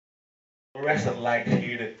fluorescent lights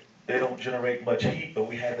here that they don't generate much heat, but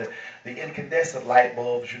we had the incandescent light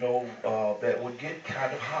bulbs, that would get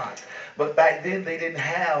kind of hot. But back then they didn't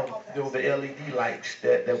have the LED lights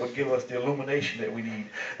that would give us the illumination that we need.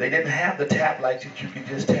 They didn't have the tap lights that you could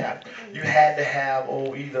just tap. You had to have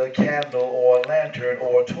either a candle or a lantern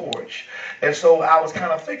or a torch. And so I was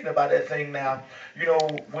kind of thinking about that thing now.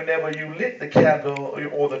 Whenever you lit the candle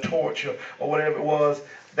or the torch or whatever it was,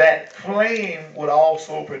 that flame would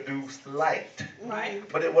also produce light. Right.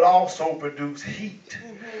 But it would also produce heat.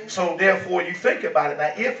 So therefore, you think about it.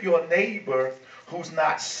 Now, if your neighbor who's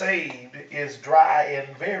not saved is dry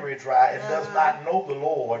and very dry and does not know the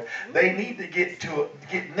Lord, they need to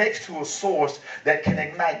get next to a source that can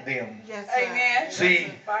ignite them. Yes, Amen.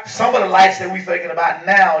 See, some of the lights that we're thinking about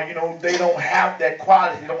now, they don't have that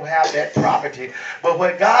quality, they don't have that property. But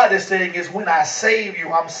what God is saying is, when I save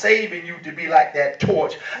you, I'm saving you to be like that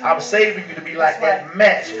torch. I'm saving you to be like that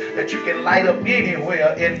match that you can light up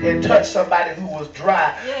anywhere and touch somebody who was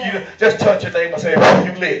dry. You just touch your neighbor and say,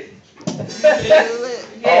 "You lit."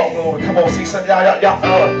 Oh, glory. Come on, see some y'all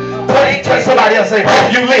touch somebody else and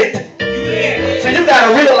say, "You lit." So you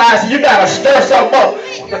gotta realize, you gotta stir something up.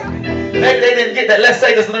 Maybe they didn't get that. Let's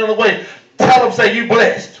say this another way. Tell them, say, "You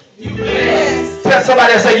blessed." You blessed. Tell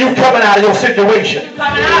somebody else, say, "You coming out of your situation." You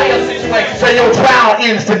coming out of your situation. Say, "Your trial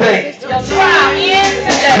ends today." Your trial ends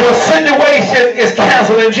today. Your situation is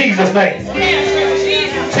canceled in Jesus' name.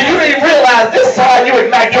 See, you didn't realize this time you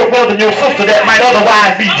ignite your brother and your sister that might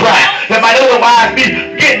otherwise be dry, that might otherwise be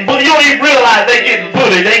getting bullied. You don't even realize they're getting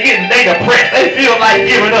bullied. They depressed. They feel like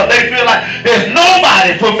giving up. They feel like there's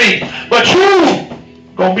nobody for me. But you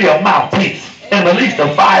gonna be a mouthpiece and release the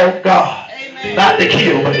fire of God. Amen. Not to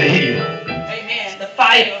kill, but to heal. Amen. The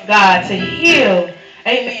fire of God to heal.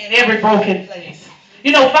 Amen. Every broken place.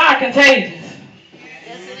 Fire contagious.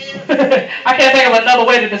 I can't think of another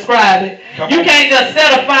way to describe it. You can't just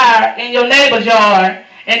set a fire in your neighbor's yard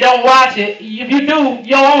and don't watch it. If you do,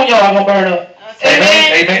 your own yard gonna burn up.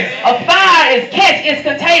 Amen. Amen. A fire is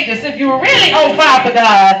contagious. If you're really on fire for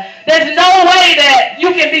God, there's no way that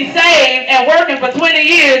you can be saved and working for 20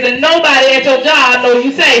 years and nobody at your job know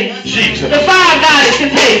you saved. Jesus. The fire of God is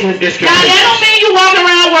contagious. Now, that don't mean you walking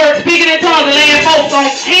around work speaking in tongues and laying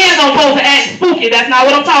hands on folks and acting spooky. That's not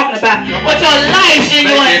what I'm talking about. But your life and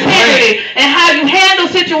your integrity and how you handle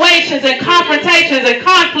situations and confrontations and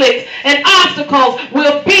conflicts and obstacles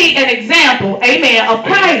will be an example, amen, of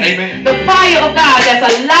Christ. Amen. The fire of God that's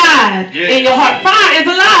alive in your heart. Fire is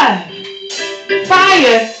alive.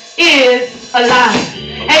 Fire is alive.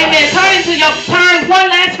 Amen. Turn one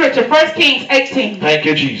last scripture, 1 Kings 18. Thank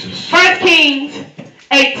you, Jesus. 1 Kings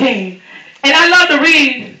 18. And I love to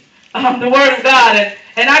read the Word of God.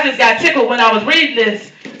 And I just got tickled when I was reading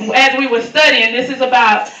this as we were studying. This is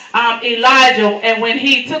about Elijah and when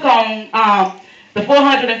he took on the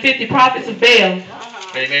 450 prophets of Baal.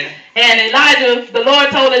 Amen. And Elijah, the Lord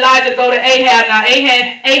told Elijah to go to Ahab. Now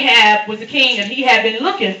Ahab was the king and he had been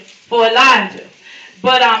looking for Elijah.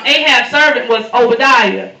 But Ahab's servant was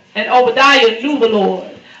Obadiah. And Obadiah knew the Lord.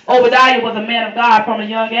 Obadiah was a man of God from a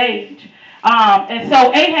young age. And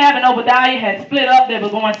so Ahab and Obadiah had split up. They were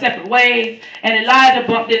going separate ways. And Elijah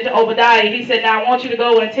bumped into Obadiah. He said, "Now I want you to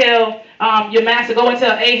go and tell your master, go and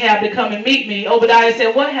tell Ahab to come and meet me." Obadiah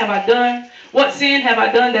said, "What have I done? What sin have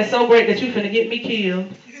I done that's so great that you're finna get me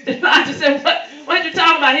killed?" Elijah said, what you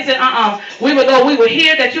talking about? He said, we would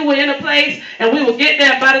hear that you were in a place and we would get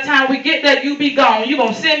there. And by the time we get there, you be gone. You're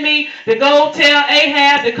going to send me to go tell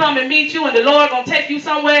Ahab to come and meet you, and the Lord going to take you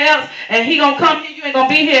somewhere else, and he going to come here. You ain't going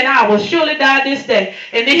to be here, and I will surely die this day.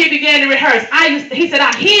 And then he began to rehearse. He said,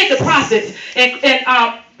 I hid the prophets and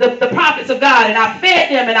the prophets of God, and I fed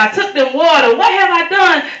them, and I took them water. What have I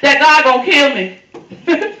done that God going to kill me?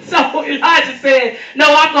 So Elijah said,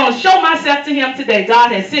 "No, I'm going to show myself to him today.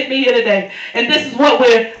 God has sent me here today." And this is what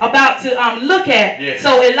we're about to look at. Yes.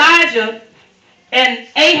 So Elijah and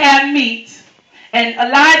Ahab meet, and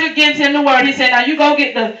Elijah gives him the word. He said, "Now you go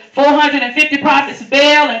get the 450 prophets of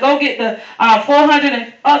Baal, and go get the 400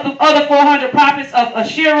 and other 400 prophets of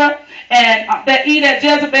Asherah, and that eat at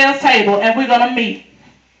Jezebel's table, and we're going to meet."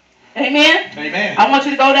 Amen? Amen. I want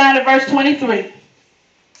you to go down to verse 23.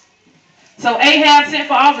 So Ahab sent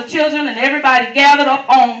for all the children, and everybody gathered up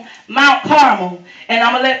on Mount Carmel. And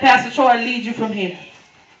I'm going to let Pastor Troy lead you from here.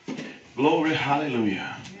 Glory,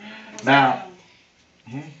 hallelujah. Now,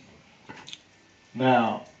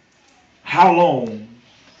 how long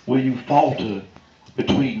will you falter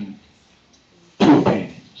between two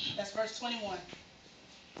opinions? That's verse 21.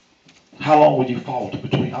 How long will you falter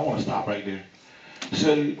between? I want to stop right there.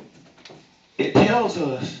 So, it tells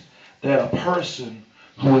us that a person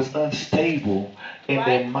who is unstable in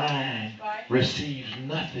their mind receives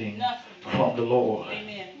nothing from the Lord.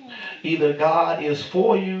 Either God is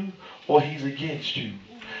for you or he's against you.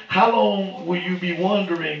 How long will you be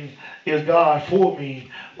wondering, is God for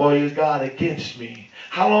me or is God against me?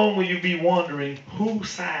 How long will you be wondering, whose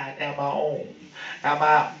side am I on? Am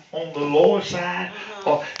I on the Lord's side?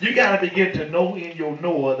 Or you got to begin to know in your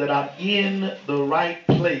Noah that I'm in the right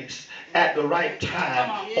place at the right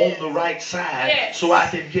time on the right side so I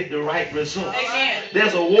can get the right results.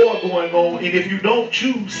 There's a war going on, and if you don't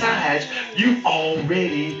choose sides, you've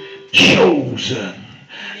already chosen.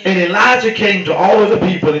 And Elijah came to all of the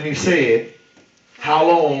people and he said, how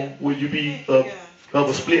long will you be of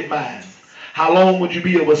a split mind? How long would you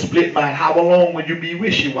be of a split mind? How long would you be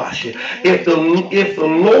wishy-washy? If the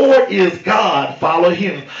Lord is God, follow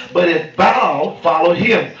him. But if Baal, follow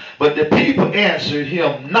him. But the people answered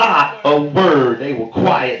him not a word. They were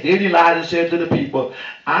quiet. Then Elijah said to the people,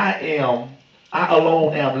 I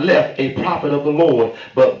alone am left a prophet of the Lord,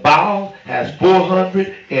 but Baal has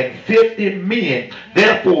 450 men.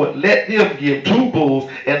 Therefore, let them give 2 bulls,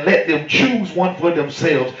 and let them choose one for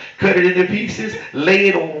themselves. Cut it into pieces, lay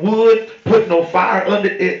it on wood, put no fire under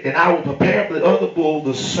it, and I will prepare the other bull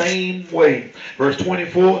the same way. Verse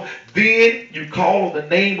 24, then you call on the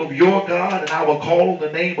name of your God, and I will call on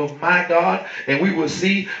the name of my God, and we will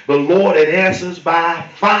see the Lord that answers by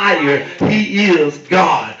fire. He is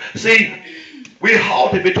God. See, we're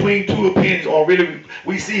halted between 2 opinions, or really,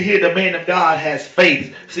 we see here the man of God has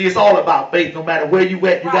faith. See, it's all about faith. No matter where you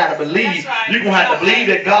at, you got to believe. You're going to have to believe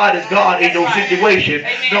that God is God in your situation.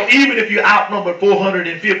 No, even if you're outnumbered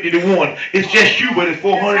 450 to 1, it's just you, but it's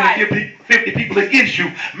 450 people against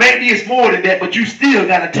you. Maybe it's more than that, but you still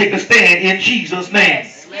got to take a stand in Jesus' name.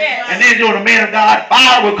 And then, the man of God,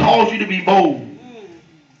 fire will cause you to be bold.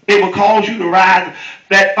 It will cause you to rise.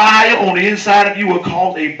 That fire on the inside of you will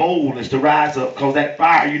cause a boldness to rise up. Because that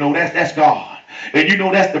fire, that's God. And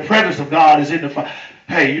that's the presence of God is in the fire.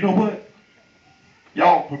 Hey, you know what?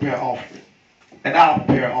 Y'all prepare offering. And I'll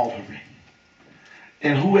prepare offering.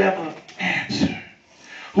 And whoever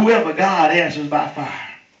God answers by fire,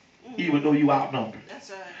 even though you outnumbered.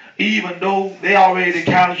 That's right. Even though they already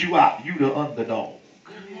counted you out, you the underdog.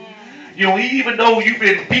 Even though you've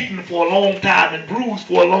been beaten for a long time and bruised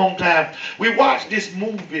for a long time. We watched this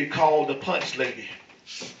movie called The Punch Lady.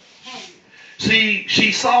 See,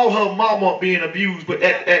 she saw her mama being abused, but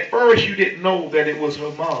at first you didn't know that it was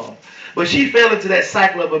her mom. But she fell into that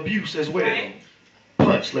cycle of abuse as well. Right.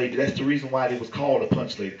 Punch Lady. That's the reason why it was called a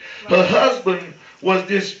Punch Lady. Right. Her husband was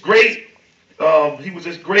this great,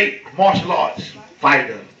 martial arts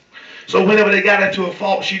fighter. So whenever they got into a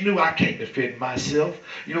fault, she knew I can't defend myself.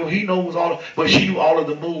 He knows but she knew all of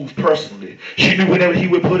the moves personally. She knew whenever he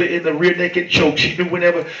would put it in the rear naked choke. She knew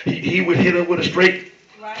whenever he would hit her with a straight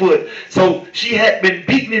foot. So she had been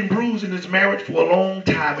beaten and bruised in this marriage for a long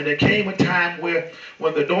time. And there came a time where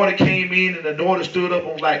when the daughter came in and the daughter stood up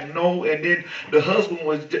and was like, no. And then the husband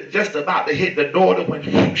was just about to hit the daughter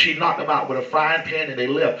when she knocked him out with a frying pan and they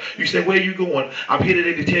left. You said, where are you going? I'm here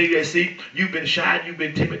today to tell you that, see, you've been shy, you've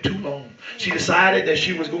been timid too long. She decided that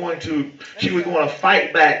she was going to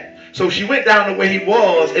fight back. So she went down to where he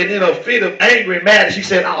was, and in a fit of anger and madness, she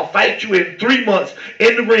said, I'll fight you in 3 months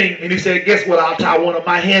in the ring. And he said, guess what? I'll tie one of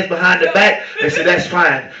my hands behind the back. They said, that's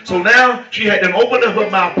fine. So now she had them open up her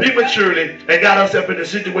mouth prematurely and got herself in a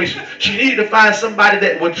situation. She needed to find somebody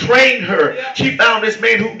that would train her. She found this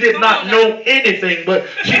man who did not know anything, but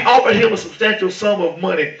she offered him a substantial sum of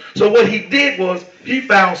money. So what he did was he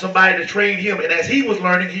found somebody to train him, and as he was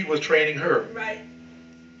learning, he was training her. Right.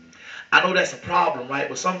 I know that's a problem, right?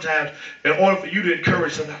 But sometimes, in order for you to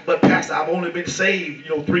encourage somebody, but Pastor, I've only been saved,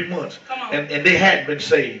 3 months, and they hadn't been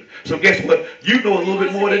saved. So guess what? You know a little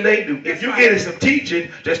bit more than they do. If you're getting some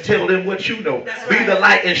teaching, just tell them what you know. Be the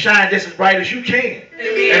light and shine just as bright as you can.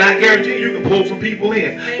 And I guarantee you can pull some people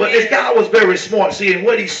in. But this guy was very smart. See, and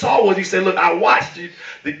what he saw was he said, look, I watched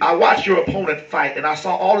your opponent fight, and I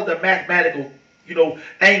saw all of the mathematical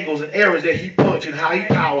angles and areas that he punched and how he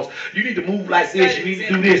powers. You need to move like this. You need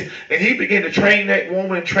to do this. And he began to train that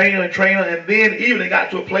woman and train her. And then even it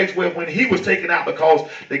got to a place where when he was taken out because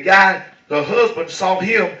the husband saw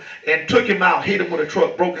him and took him out, hit him with a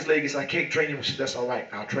truck, broke his leg. He said, I can't train him. She said, that's all right.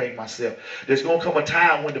 I'll train myself. There's going to come a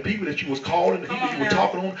time when the people that you was calling, the people you were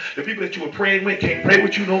talking on, the people that you were praying with can't pray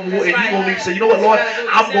with you no more. And you're going to need to say, you know what, Lord,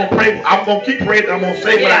 I'm going to pray. I'm going to keep praying. I'm going to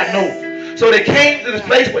say what I know. So they came to this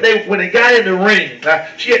place where when they got in the ring,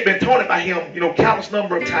 she had been taunted by him, countless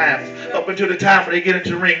number of times up until the time where they get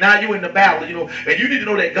into the ring. Now you're in the battle, and you need to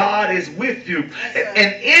know that God is with you.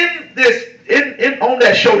 And on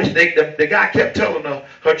that show, the guy kept telling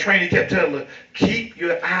her trainer kept telling her, keep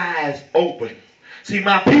your eyes open. See,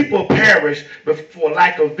 my people perish for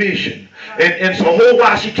lack of vision. And so a whole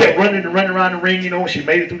while she kept running around the ring, you know, when she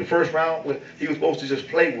made it through the first round, he was supposed to just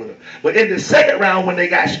play with her. But in the second round, when they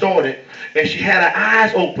got started, and she had her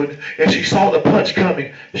eyes open, and she saw the punch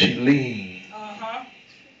coming, she leaned.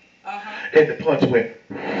 And the punch went.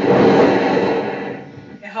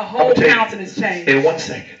 And her whole countenance changed. In 1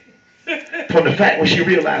 second. From the fact when she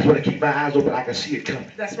realized when I keep my eyes open, I can see it coming.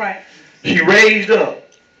 That's right. She raised up.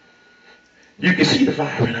 You can see the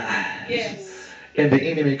fire in her eyes. Yes. And the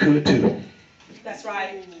enemy could too. That's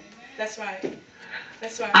right. That's right.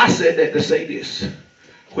 That's right. I said that to say this.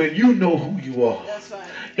 When you know who you are, That's right.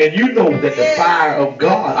 and you know that the fire of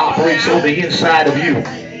God operates on the inside of you,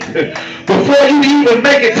 before you even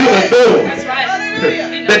make it to the door, That's right.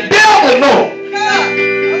 the devil knows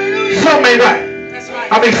something ain't right. That's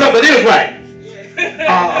right. I mean, something is right.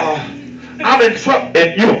 I'm in trouble,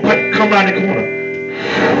 and you come around the corner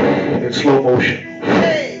in slow motion.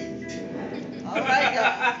 Hey. All right,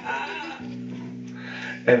 God.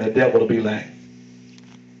 And the devil will be like,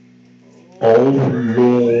 oh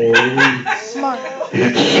Lord, it's fire.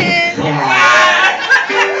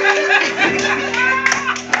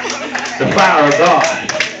 The fire of God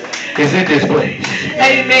is in this place.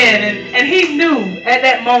 Amen. And he knew at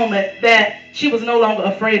that moment that she was no longer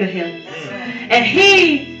afraid of him. And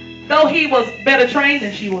he, though he was better trained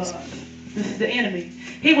than she was, this is the enemy,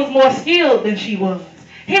 he was more skilled than she was.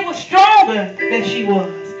 He was stronger than she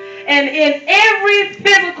was. And in every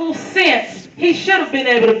physical sense, he should have been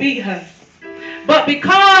able to beat her. But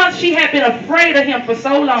because she had been afraid of him for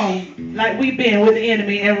so long, like we've been with the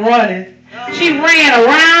enemy and running, she ran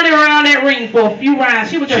around and around that ring for a few rounds.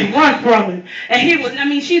 She would just run from him.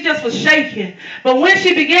 And she just was shaking. But when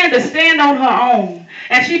she began to stand on her own,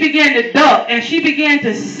 and she began to duck, and she began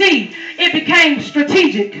to see, it became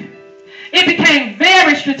strategic. It became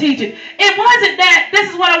very strategic. It wasn't that, this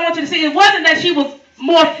is what I want you to see, it wasn't that she was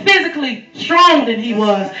more physically strong than he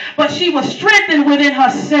was, but she was strengthened within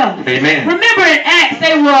herself. Amen. Remember in Acts,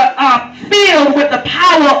 they were filled with the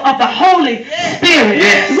power of the Holy Spirit.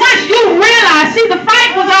 Yes. Once you realize, see, the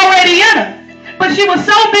fight was already in her, but she was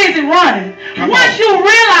so busy running. Once you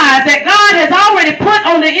realize that God has already put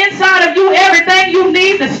on the inside of you everything you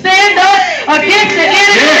need to stand up against the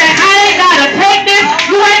enemy, that I ain't got to take this,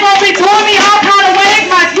 you ain't going to be doing me all kind of ways,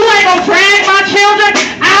 you ain't going to drag my children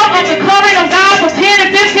out of the covering of God for 10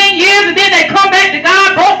 and 15 years, and then they come back to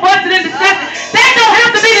God, both busted into stuff. That don't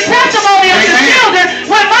have to be the testimony of your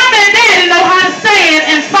children when mama and daddy know how to stand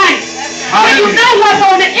and fight. When you know what's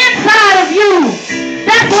on the inside of you,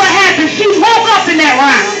 that's what happened. She woke up in that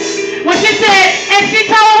round. When she said, and she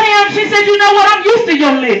told him, she said, you know what, I'm used to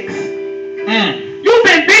your licks. You've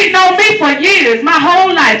been beating on me for years. My whole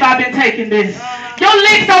life I've been taking this. Your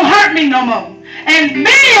licks don't hurt me no more. And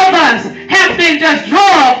many of us have been just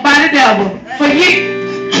drugged by the devil for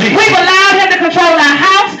years. We've allowed him to control our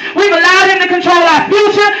house. We've allowed him to control our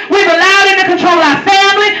future. We've allowed him to control our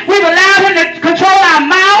family. We've allowed him to control our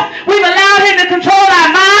mouth. We've allowed him to control our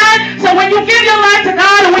mind. So when you give your life to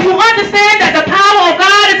God and when you understand that the power of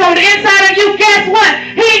God is on the inside of you, guess what?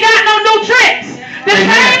 He ain't got no new tricks. The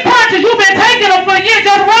same punches you've been taking them for years,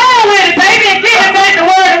 just roll with it, baby, and give him back the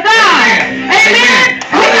word of God. Amen?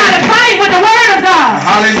 We got to fight with the word of God.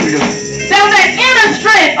 Hallelujah. There's that inner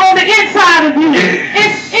strength on the inside of you.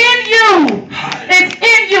 It's in you. It's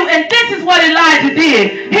in you. And this is what Elijah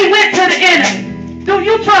did. He went to the enemy. Do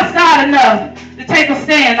you trust God enough to take a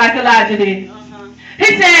stand like Elijah did?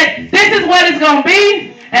 He said, this is what it's going to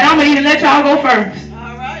be, and I'm going to even let y'all go first.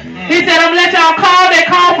 He said, I'm going to let y'all call that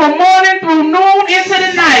call from morning through noon into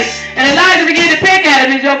the night. And Elijah began to pick at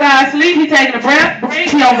him. Is your guy asleep? He taking a break.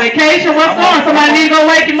 He on vacation. What's going on? Somebody need to go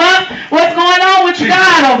wake him up. What's going on with your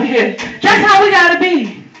God over here? That's how we got to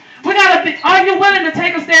be. We got to be. Are you willing to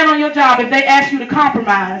take a stand on your job if they ask you to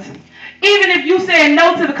compromise? Even if you saying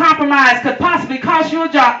no to the compromise could possibly cost you a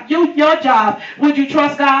job, your job, would you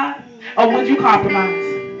trust God or would you compromise?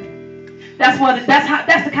 That's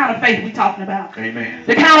the kind of faith we're talking about. Amen.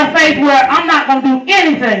 The kind of faith where I'm not going to do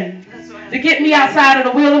anything to get me outside of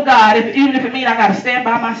the will of God, even if it means I got to stand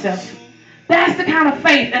by myself. That's the kind of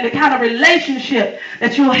faith and the kind of relationship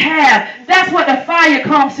that you'll have. That's what the fire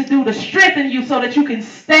comes to do, to strengthen you so that you can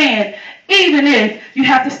stand, even if you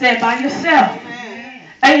have to stand by yourself.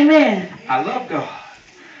 Amen. I love God.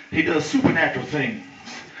 He does supernatural things.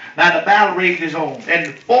 Now the battle rages on.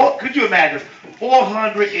 And could you imagine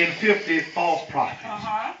 450 false prophets.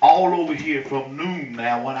 All over here from noon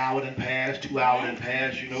now. 1 hour done passed, 2 hours done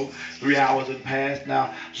passed, 3 hours done passed.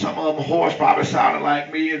 Now, some of them hoarse probably sounding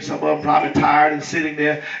like me, and some of them probably tired and sitting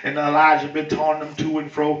there, and Elijah been taunting them to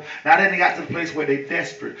and fro. Now then they got to the place where they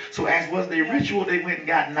desperate. So as was their ritual, they went and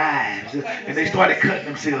got knives, and they started cutting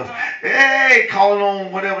themselves. Hey, calling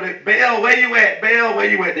on whatever they, Baal, where you at? Baal, where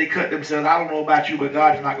you at? They cut themselves. I don't know about you, but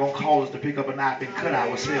God's not going to cause us to pick up a knife and cut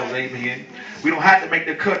ourselves, amen. We don't have to make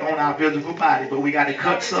the cut on our physical body, but we got to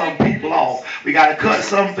cut some people off. We got to cut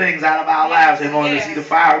some things out of our lives in order to see the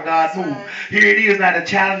fire of God move. Here it is now, the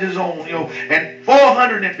challenge is on, and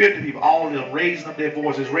 450 people, all of them raising up their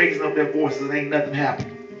voices, and ain't nothing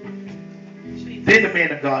happened. Then the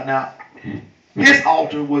man of God, now, his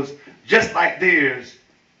altar was just like theirs,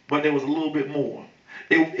 but there was a little bit more.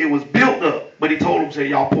 It was built up, but he told them, say,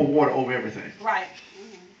 y'all pour water over everything. Right.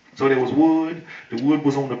 So there was wood. The wood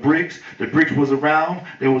was on the bricks. The bricks was around.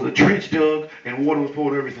 There was a trench dug, and water was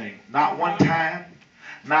poured over everything. Not one time,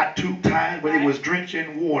 not 2 times, but it was drenched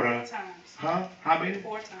in water. 4 times. Huh? How many?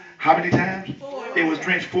 4 times. How many times? 4. It was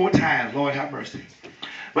drenched 4 times. Lord have mercy.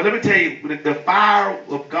 But let me tell you, the fire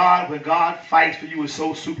of God, when God fights for you, is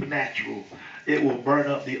so supernatural. It will burn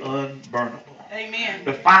up the unburnable. Amen.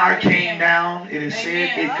 The fire came down, and it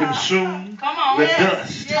said it consumed the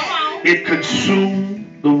dust. It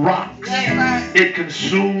consumed the rocks. It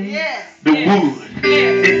consumed the wood.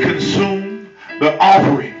 It consumed the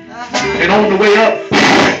offering. And on the way up,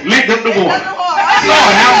 licked up the water.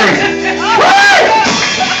 Lord have mercy.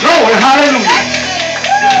 Lord, hallelujah.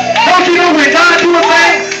 Don't you know when God do a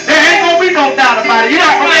thing, there ain't going to be no doubt about it. You're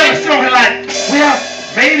not going to ever sit here like, well,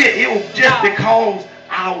 maybe it was just because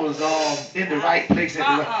I was in the right place at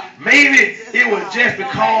the right. Maybe it was just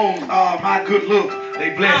because my good looks,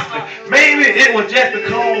 they blessed me. Maybe it was just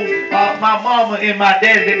because my mama and my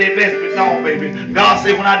daddy did their best. But no, baby. God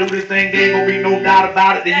said when I do this thing, there ain't going to be no doubt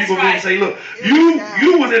about it. Then you're going to be able to say, look,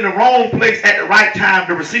 you was in the wrong place at the right time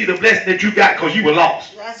to receive the blessing that you got because you were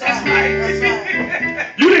lost. That's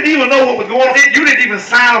right. You didn't even know what was going on. You didn't even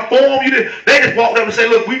sign a form. They just walked up and said,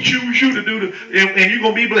 look, we choose you to do and you're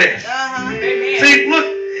going to be blessed. See, look,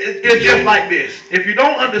 it's just like this. If you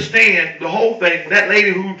don't understand the whole thing, that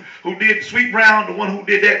lady who did Sweet Brown, the one who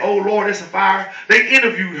did that, oh Lord, that's a fire, they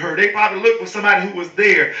interviewed her. They probably looked for somebody who was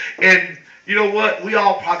there. And you know what? We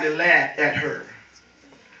all probably laughed at her.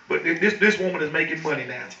 But this woman is making money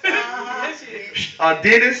now. A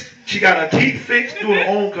dentist, she got her teeth fixed, doing her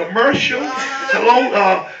own commercial.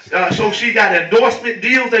 So she got endorsement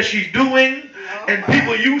deals that she's doing. And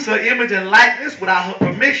people use her image and likeness without her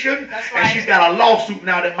permission. And she's got a lawsuit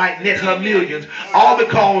now that might net her millions. All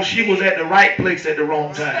because she was at the right place at the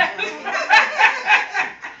wrong time.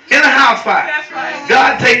 In a house fire.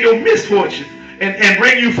 God take your misfortune and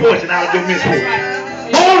bring you fortune out of your misfortune.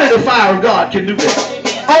 Only the fire of God can do that.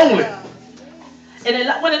 Only.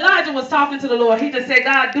 And when Elijah was talking to the Lord, he just said,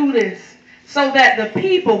 God, do this so that the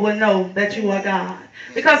people will know that you are God.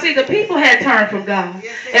 Because, see, the people had turned from God.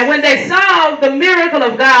 And when they saw the miracle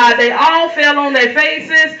of God, they all fell on their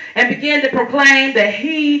faces and began to proclaim that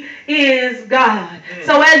He is God.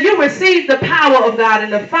 So as you receive the power of God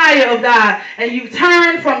and the fire of God, and you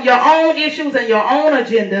turn from your own issues and your own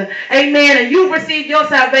agenda, amen, and you've received your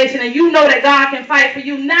salvation and you know that God can fight for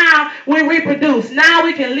you, now we reproduce. Now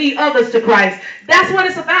we can lead others to Christ. That's what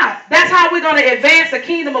it's about. That's how we're going to advance the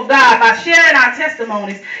kingdom of God, by sharing our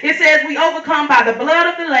testimonies. It says we overcome by the blood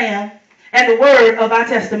of the Lamb and the word of our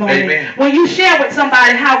testimony. Amen. When you share with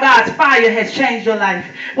somebody how God's fire has changed your life,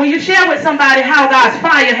 when you share with somebody how God's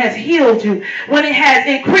fire has healed you, when it has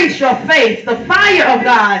increased your faith, the fire of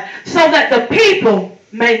God, so that the people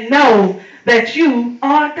may know that you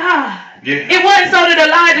are God. Yeah. It wasn't so that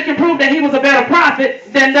Elijah can prove that he was a better prophet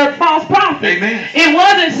than the false prophet. Amen. It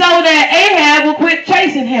wasn't so that Ahab would quit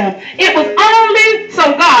chasing him. It was only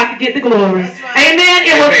so God could get the glory. Amen.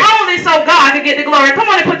 It was only so God could get the glory.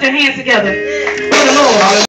 Come on and put your hands together for the Lord.